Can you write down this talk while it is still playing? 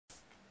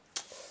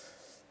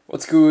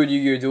What's good,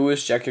 Yu-Gi-Oh!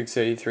 Duelist,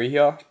 Jack33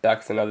 here, back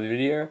with another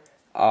video.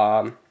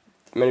 I'm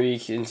going to be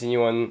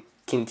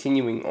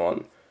continuing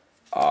on,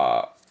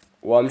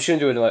 well, I'm just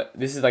going to do it,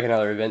 this is like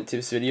another event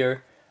tips video.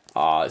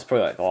 It's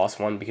probably like the last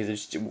one because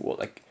it's just,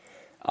 there's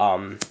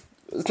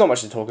not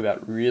much to talk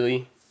about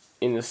really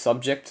in the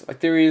subject. Like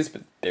there is,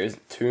 but there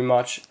isn't too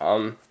much.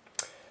 So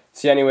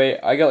yeah, anyway,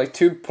 I got like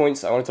 2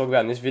 points I want to talk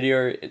about in this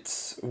video.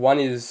 One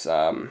is,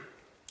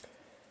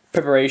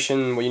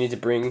 preparation, what you need to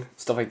bring,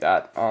 stuff like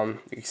that,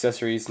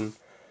 accessories and,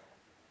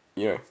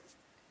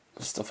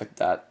 stuff like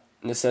that,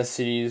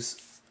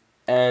 necessities,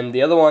 and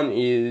the other one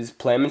is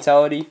plan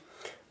mentality,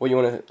 what you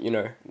want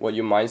to, what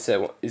your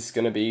mindset is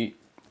going to be,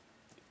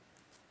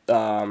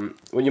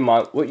 what you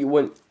want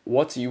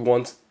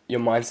your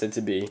mindset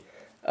to be,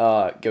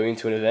 going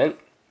into an event,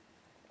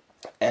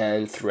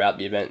 and throughout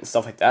the event, and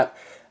stuff like that.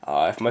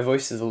 If my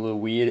voice is a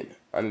little weird,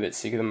 I'm a bit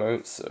sick at the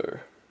moment, so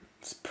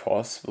it's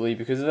possibly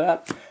because of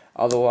that.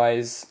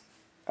 Otherwise,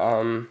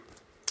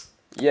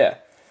 yeah.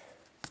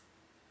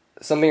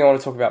 Something I want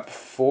to talk about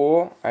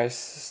before I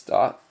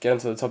get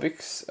into the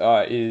topics,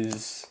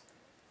 is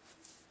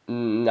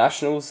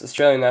Nationals,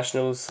 Australian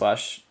Nationals /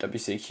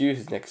 WCQ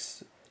is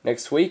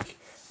next week.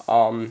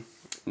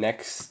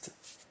 Next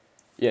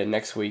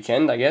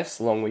weekend, I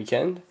guess, long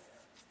weekend.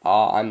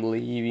 I'm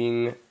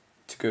leaving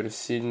to go to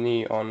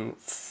Sydney on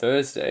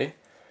Thursday,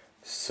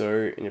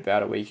 so in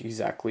about a week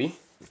exactly.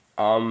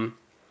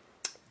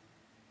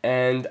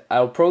 And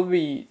I'll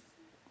probably,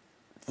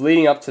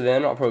 leading up to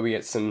then, I'll probably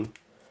get some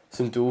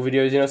duel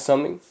videos in or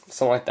something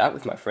like that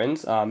with my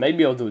friends.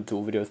 Maybe I'll do a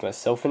duel video with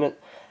myself in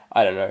it.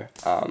 I don't know.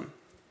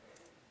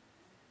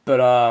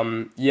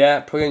 Yeah,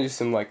 probably gonna do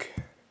some like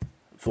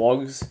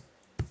vlogs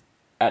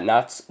at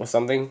Nats or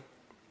something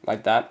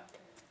like that.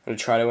 I'm gonna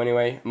try to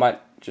anyway. I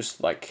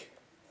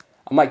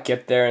might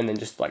get there and then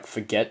just like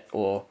forget,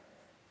 or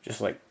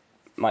just like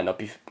might not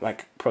be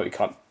like, probably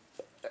can't.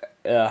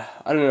 I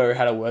don't know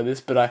how to word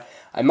this, but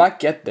I might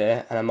get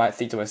there and I might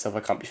think to myself I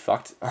can't be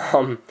fucked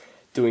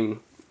doing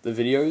the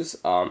videos,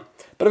 but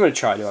I'm gonna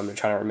try to. I'm gonna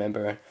try to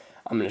remember.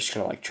 I'm just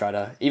gonna like try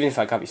to, even if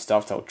I can't be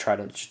stuffed, I'll try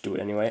to just do it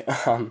anyway.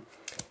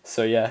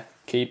 So yeah,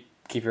 keep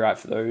your eye out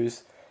for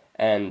those,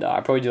 and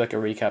I'll probably do like a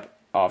recap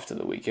after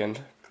the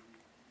weekend,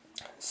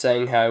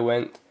 saying how it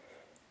went,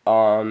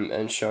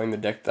 and showing the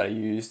deck that I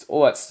used,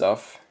 all that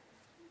stuff,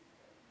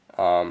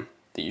 that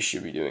you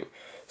should be doing.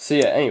 So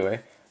yeah, anyway.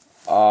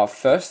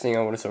 First thing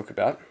I want to talk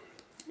about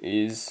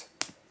is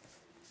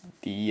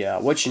the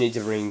what you need to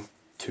bring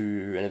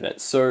to an event.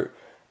 So,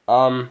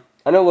 I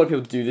know a lot of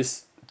people do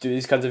these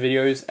kinds of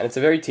videos, and it's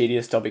a very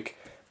tedious topic,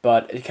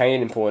 but it can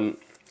get important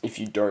if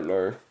you don't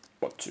know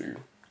what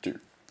to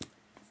do.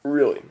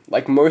 Really,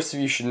 like most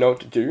of you should know what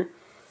to do,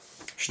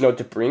 should know what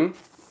to bring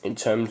in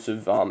terms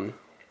of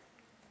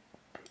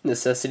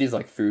necessities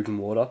like food and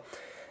water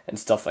and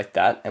stuff like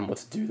that, and what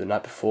to do the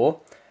night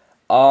before.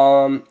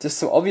 Just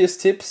some obvious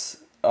tips.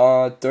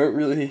 You're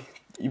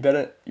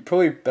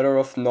probably better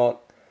off not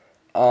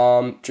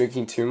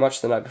drinking too much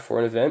the night before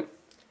an event.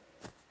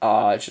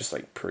 It's just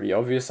like pretty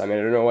obvious. I mean,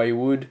 I don't know why you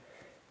would.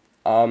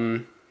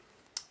 Other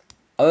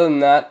than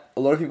that, a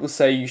lot of people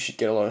say you should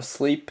get a lot of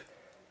sleep,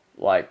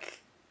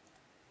 like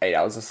 8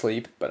 hours of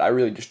sleep, but I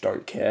really just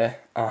don't care.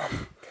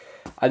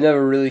 I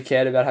never really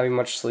cared about having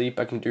much sleep.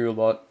 I can do a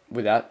lot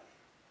without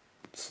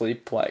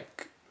sleep.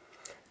 Like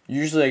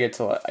usually I get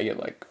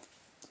like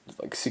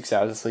 6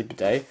 hours of sleep a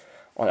day.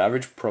 On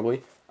average,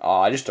 probably.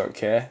 I just don't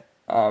care.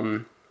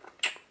 And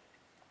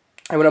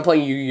when I'm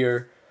playing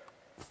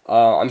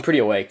Yu-Gi-Oh, I'm pretty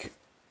awake.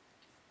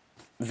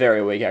 Very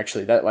awake,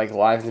 actually. That like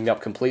livens me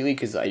up completely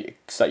because I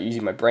start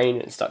using my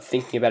brain and start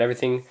thinking about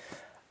everything.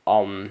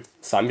 So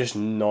I'm just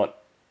not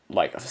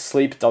like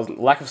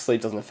lack of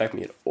sleep doesn't affect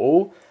me at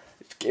all.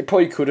 It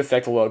probably could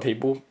affect a lot of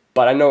people,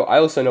 but I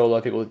also know a lot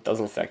of people it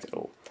doesn't affect at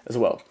all as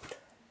well.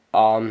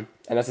 And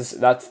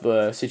that's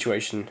the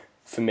situation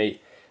for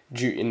me,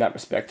 in that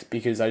respect,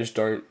 because I just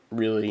don't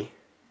really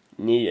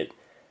need it.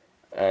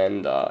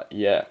 And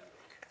yeah,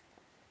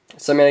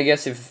 so I mean, I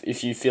guess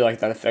if you feel like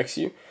that affects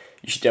you,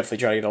 you should definitely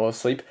try to get a lot of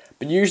sleep.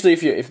 But usually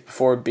if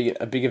before a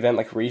big event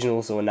like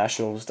regionals or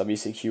nationals,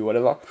 WCQ,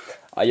 whatever,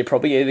 you're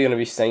probably either going to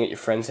be staying at your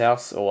friend's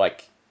house or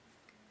like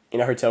in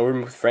a hotel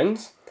room with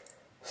friends.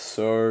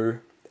 So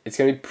it's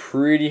going to be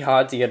pretty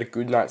hard to get a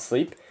good night's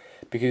sleep,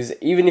 because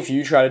even if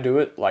you try to do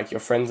it, like your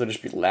friends will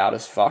just be loud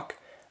as fuck.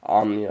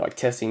 Like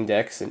testing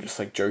decks and just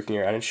like joking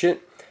around and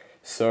shit.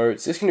 So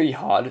it's just gonna be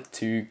hard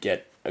to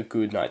get a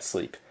good night's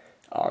sleep,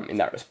 in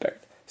that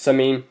respect. So I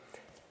mean,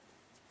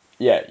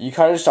 yeah, you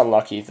kind of just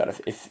unlucky if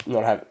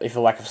a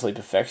lack of sleep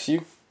affects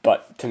you.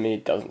 But to me,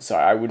 it doesn't. So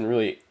I wouldn't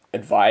really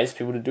advise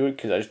people to do it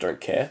because I just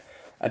don't care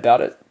about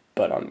it.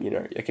 But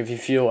like if you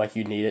feel like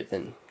you need it,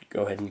 then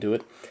go ahead and do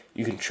it.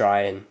 You can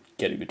try and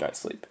get a good night's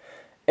sleep.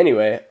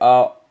 Anyway,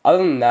 other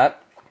than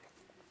that,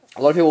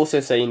 a lot of people also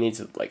say you need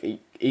to like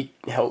eat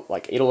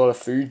a lot of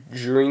food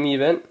during the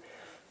event.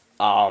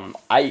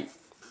 I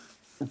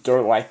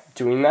don't like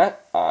doing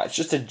that. It's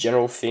just a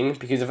general thing,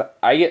 because if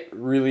I get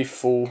really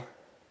full,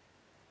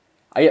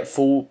 I get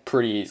full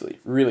pretty easily,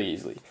 really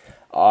easily.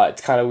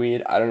 It's kind of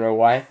weird. I don't know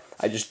why.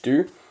 I just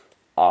do.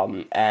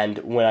 And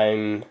when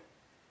I'm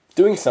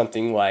doing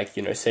something like,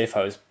 say if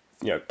I was,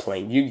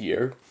 playing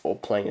Yu-Gi-Oh! Or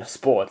playing a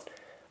sport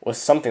or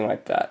something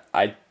like that,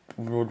 I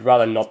would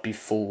rather not be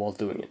full while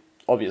doing it,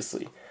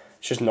 obviously.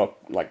 It's just not,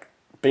 like,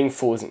 being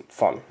full isn't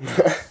fun.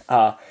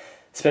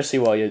 Especially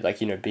while you're, like,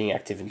 being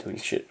active and doing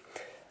shit.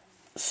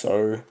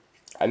 So,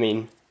 I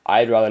mean,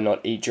 I'd rather not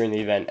eat during the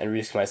event and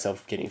risk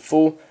myself getting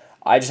full.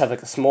 I just have,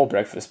 like, a small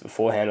breakfast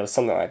beforehand or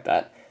something like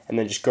that, and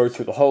then just go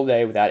through the whole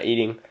day without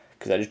eating,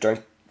 because I just don't,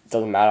 it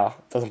doesn't matter,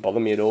 it doesn't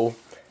bother me at all.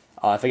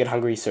 If I get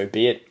hungry, so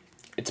be it.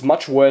 It's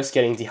much worse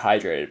getting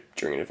dehydrated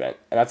during an event,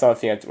 and that's another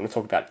thing I want to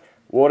talk about.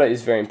 Water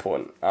is very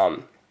important.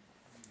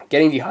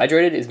 Getting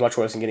dehydrated is much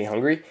worse than getting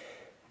hungry,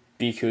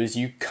 because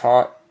you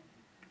can't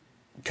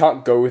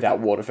go without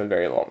water for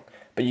very long,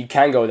 but you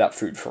can go without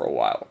food for a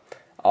while.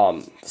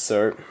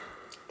 So,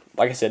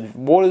 like I said,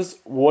 water's,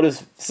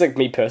 this is like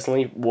me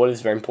personally, water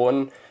is very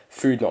important,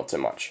 food not so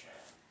much.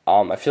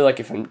 I feel like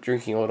if I'm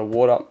drinking a lot of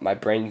water, my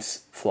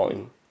brain's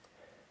flowing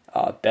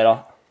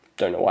better.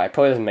 Don't know why. It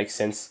probably doesn't make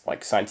sense,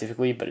 like,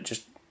 scientifically, but it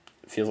just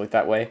feels like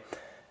that way.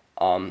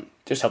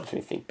 Just helps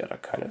me think better,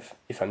 kind of,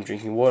 if I'm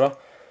drinking water.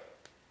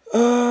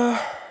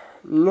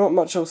 Not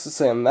much else to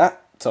say on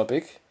that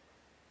topic,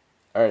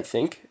 I don't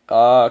think.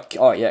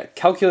 Oh yeah,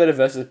 calculator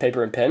versus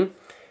paper and pen.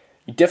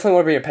 You definitely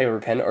want to bring a paper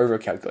and pen over a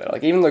calculator.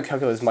 Like, even though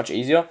calculator is much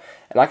easier,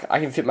 and I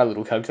can fit my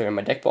little calculator in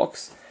my deck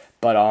box,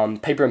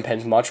 but paper and pen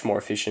is much more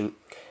efficient,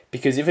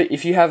 because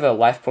if you have a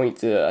life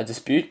point a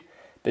dispute,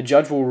 the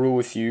judge will rule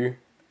with you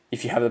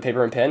if you have the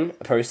paper and pen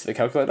opposed to the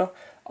calculator.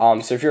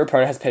 So if your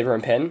opponent has paper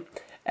and pen,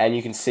 and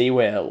you can see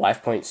where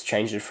life points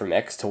changed from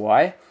X to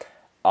Y,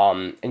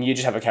 and you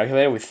just have a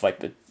calculator with, like,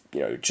 the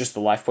just the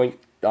life point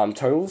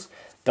totals,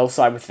 they'll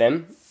side with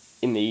them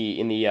in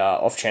the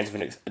off chance of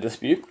a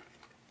dispute.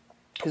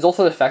 There's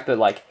also the fact that,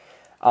 like,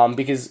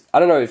 because I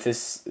don't know if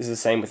this is the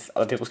same with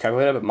other people's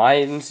calculator, but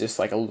mine's just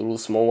like a little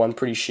small one,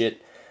 pretty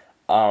shit.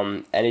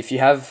 And if the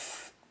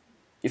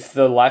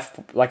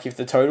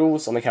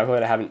totals on the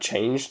calculator haven't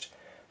changed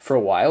for a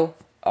while,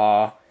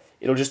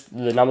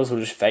 the numbers will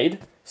just fade,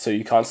 so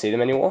you can't see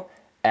them anymore,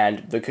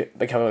 and the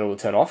calculator will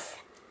turn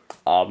off.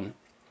 And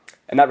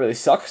that really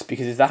sucks,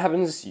 because if that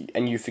happens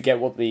and you forget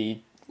what the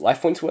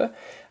life points were,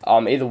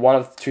 either one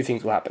of two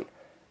things will happen.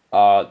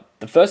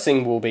 The first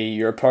thing will be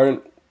your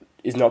opponent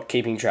is not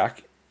keeping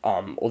track,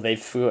 or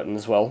they've forgotten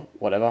as well,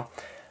 whatever,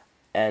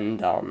 and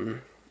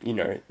you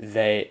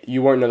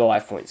won't know the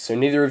life points, so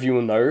neither of you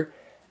will know,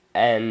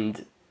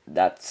 and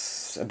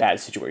that's a bad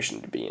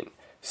situation to be in.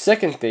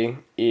 Second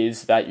thing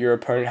is that your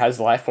opponent has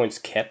life points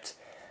kept.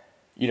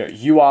 You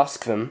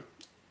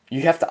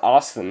have to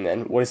ask them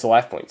then, what is the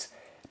life points?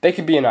 They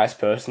could be a nice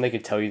person, they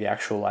could tell you the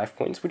actual life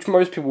points, which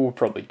most people will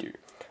probably do.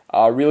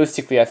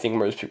 Realistically, I think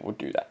most people would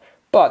do that.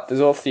 But there's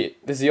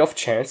the off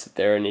chance that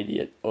they're an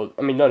idiot, or,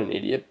 I mean, not an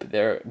idiot, but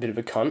they're a bit of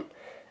a cunt,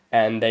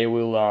 and they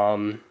will,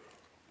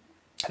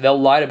 they'll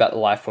lie about the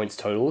life points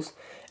totals,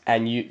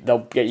 and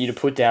they'll get you to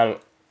put down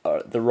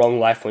the wrong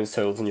life points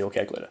totals in your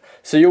calculator.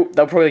 So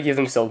they'll probably give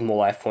themselves more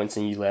life points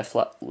and you less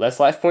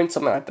life points,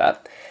 something like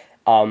that.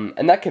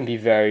 And that can be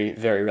very,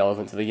 very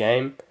relevant to the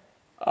game.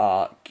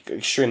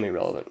 Extremely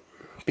relevant.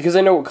 Because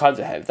they know what cards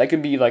they have. They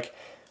could be, like,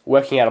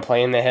 working out a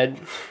play in their head,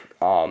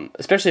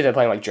 especially if they're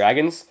playing, like,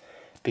 dragons,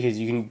 because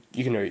you can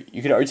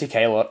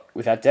OTK a lot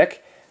with that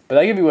deck, but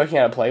they could be working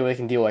out a play where they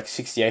can deal, like,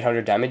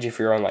 6,800 damage if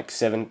you're on, like,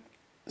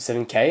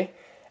 7k,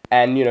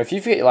 and, if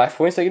you forget your life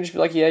points, they could just be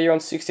like, yeah, you're on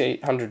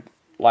 6,800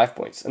 life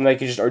points, and they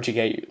could just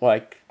OTK you.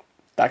 Like,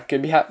 that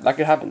could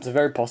happen. It's a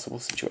very possible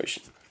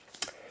situation.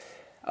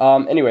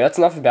 Anyway, that's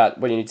enough about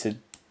what you need to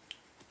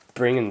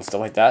bring and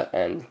stuff like that,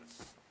 and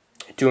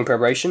do in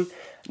preparation.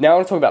 Now I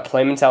want to talk about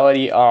play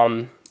mentality,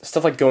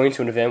 stuff like going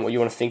to an event, what you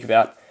want to think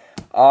about.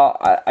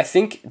 I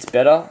think it's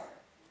better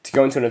to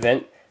go into an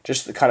event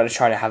just to kind of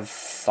trying to have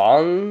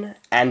fun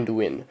and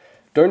win.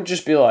 Don't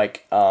just be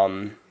like,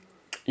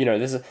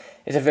 it's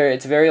a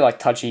very like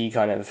touchy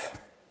kind of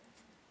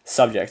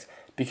subject,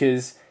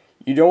 because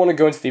you don't want to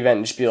go into the event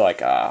and just be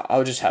like,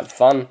 I'll just have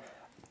fun.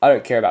 I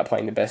don't care about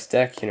playing the best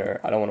deck,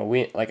 I don't want to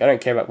win. Like, I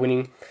don't care about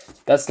winning.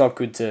 That's not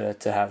good to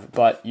have.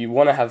 But you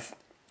want to have,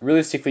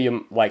 realistically,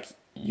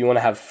 you want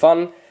to have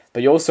fun,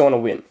 but you also want to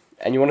win.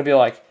 And you want to be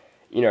like,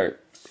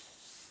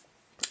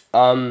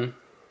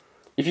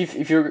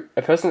 if you're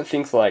a person that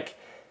thinks like,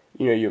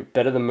 you're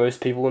better than most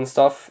people and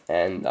stuff,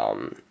 and,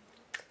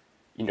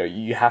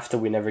 you have to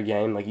win every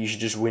game, like, you should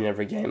just win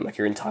every game, like,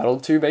 you're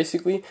entitled to,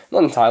 basically.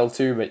 Not entitled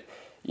to, but,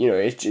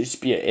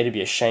 it'd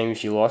be a shame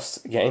if you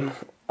lost a game,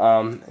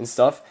 and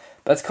stuff.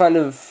 That's kind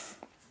of,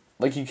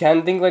 like, you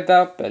can think like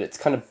that, but it's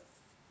kind of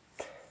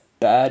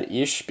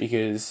bad-ish,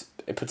 because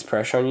it puts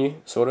pressure on you,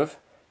 sort of,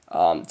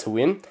 to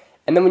win.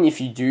 And then if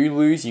you do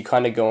lose, you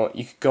could go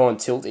on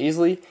tilt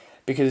easily,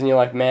 because then you're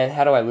like, man,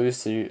 how do I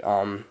lose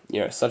to,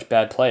 such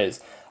bad players?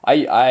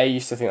 I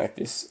used to think like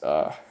this,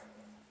 a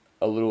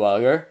little while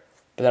ago,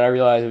 but then I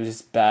realized it was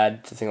just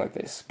bad to think like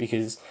this,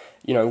 because,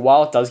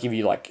 while it does give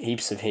you, like,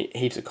 heaps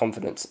of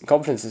confidence,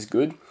 confidence is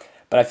good,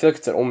 But I feel like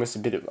it's almost a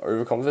bit of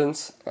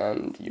overconfidence,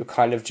 and you're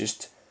kind of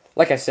just,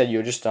 like I said,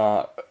 you're just,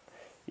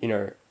 you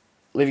know,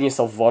 leaving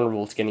yourself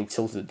vulnerable to getting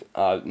tilted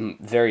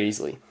very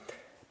easily,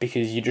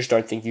 because you just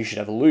don't think you should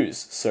ever lose.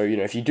 So, you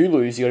know, if you do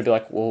lose, you gotta be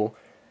like, well,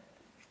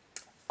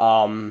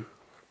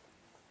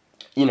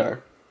 you know,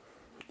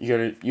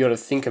 you gotta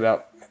think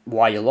about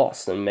why you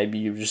lost, and maybe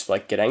you just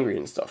like get angry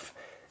and stuff,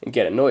 and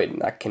get annoyed,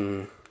 and that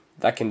can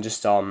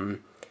just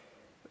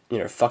you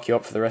know, fuck you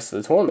up for the rest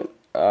of the tournament.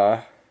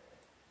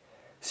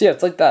 So yeah,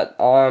 it's like that.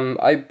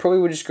 I probably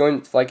would just go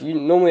in, like,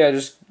 normally I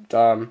just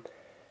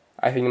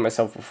I think to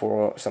myself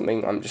before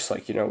something, I'm just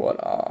like, you know what,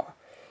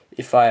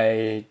 if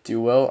I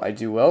do well, I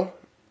do well.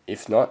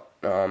 If not,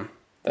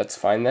 that's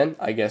fine then,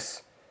 I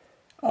guess.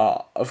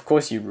 Of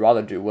course you'd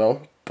rather do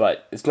well,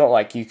 but it's not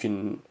like you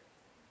can,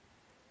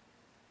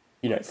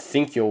 you know,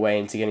 think your way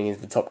into getting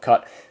into the top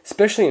cut,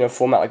 especially in a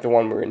format like the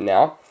one we're in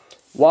now.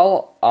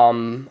 While,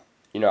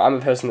 you know, I'm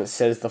a person that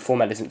says the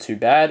format isn't too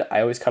bad,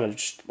 I always kind of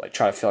just like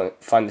try to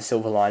find the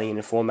silver lining in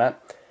a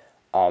format,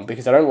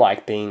 because I don't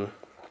like being,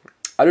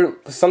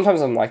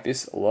 sometimes I'm like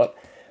this a lot,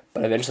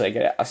 but eventually I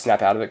get a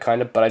snap out of it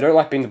kind of, but I don't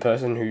like being the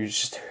person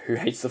who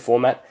hates the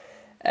format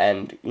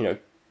and, you know,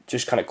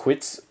 just kind of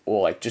quits,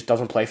 or like just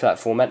doesn't play for that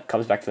format,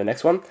 comes back to the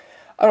next one.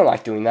 I don't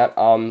like doing that.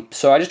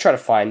 So I just try to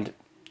find,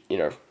 you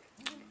know,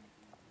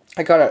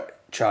 I kind of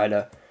try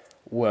to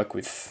work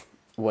with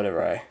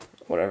whatever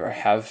I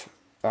have,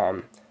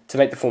 to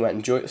make the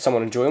format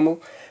somewhat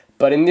enjoyable.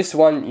 But in this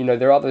one, you know,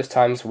 there are those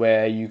times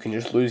where you can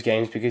just lose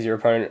games because your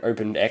opponent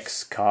opened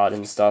X card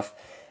and stuff,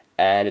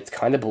 and it's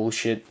kind of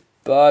bullshit.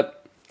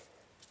 But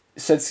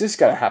so it's just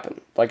gonna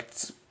happen. Like,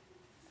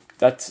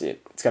 that's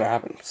it. It's gonna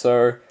happen.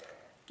 So,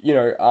 you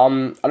know,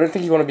 I don't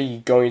think you want to be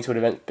going into an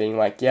event being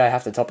like, yeah, I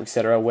have to top,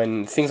 etc.,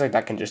 when things like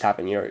that can just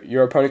happen.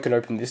 Your opponent can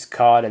open this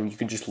card and you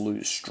can just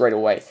lose straight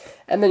away.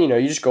 And then, you know,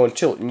 you just go and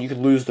chill, and you could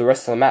lose the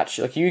rest of the match.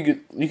 Like, you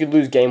could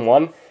lose game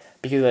one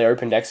because they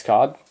opened X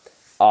card,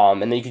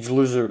 and then you could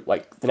lose,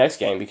 like, the next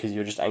game because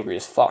you're just angry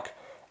as fuck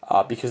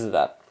because of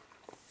that.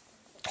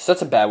 So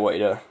that's a bad way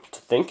to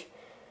think.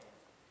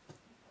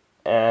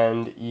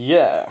 And,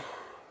 yeah,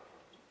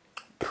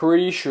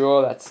 pretty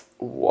sure that's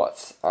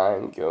what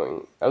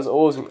that's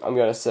all I'm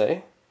going to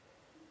say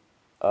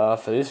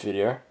for this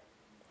video.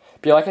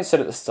 But yeah, like I said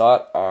at the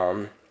start,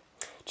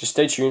 just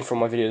stay tuned for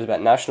my videos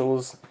about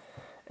nationals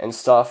and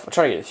stuff. I'll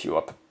try to get a few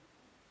up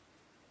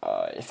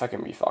if I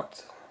can be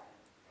fucked.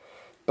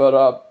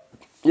 But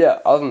yeah,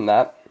 other than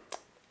that,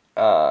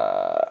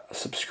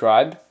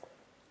 subscribe,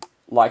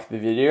 like the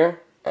video,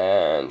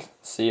 and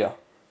see ya.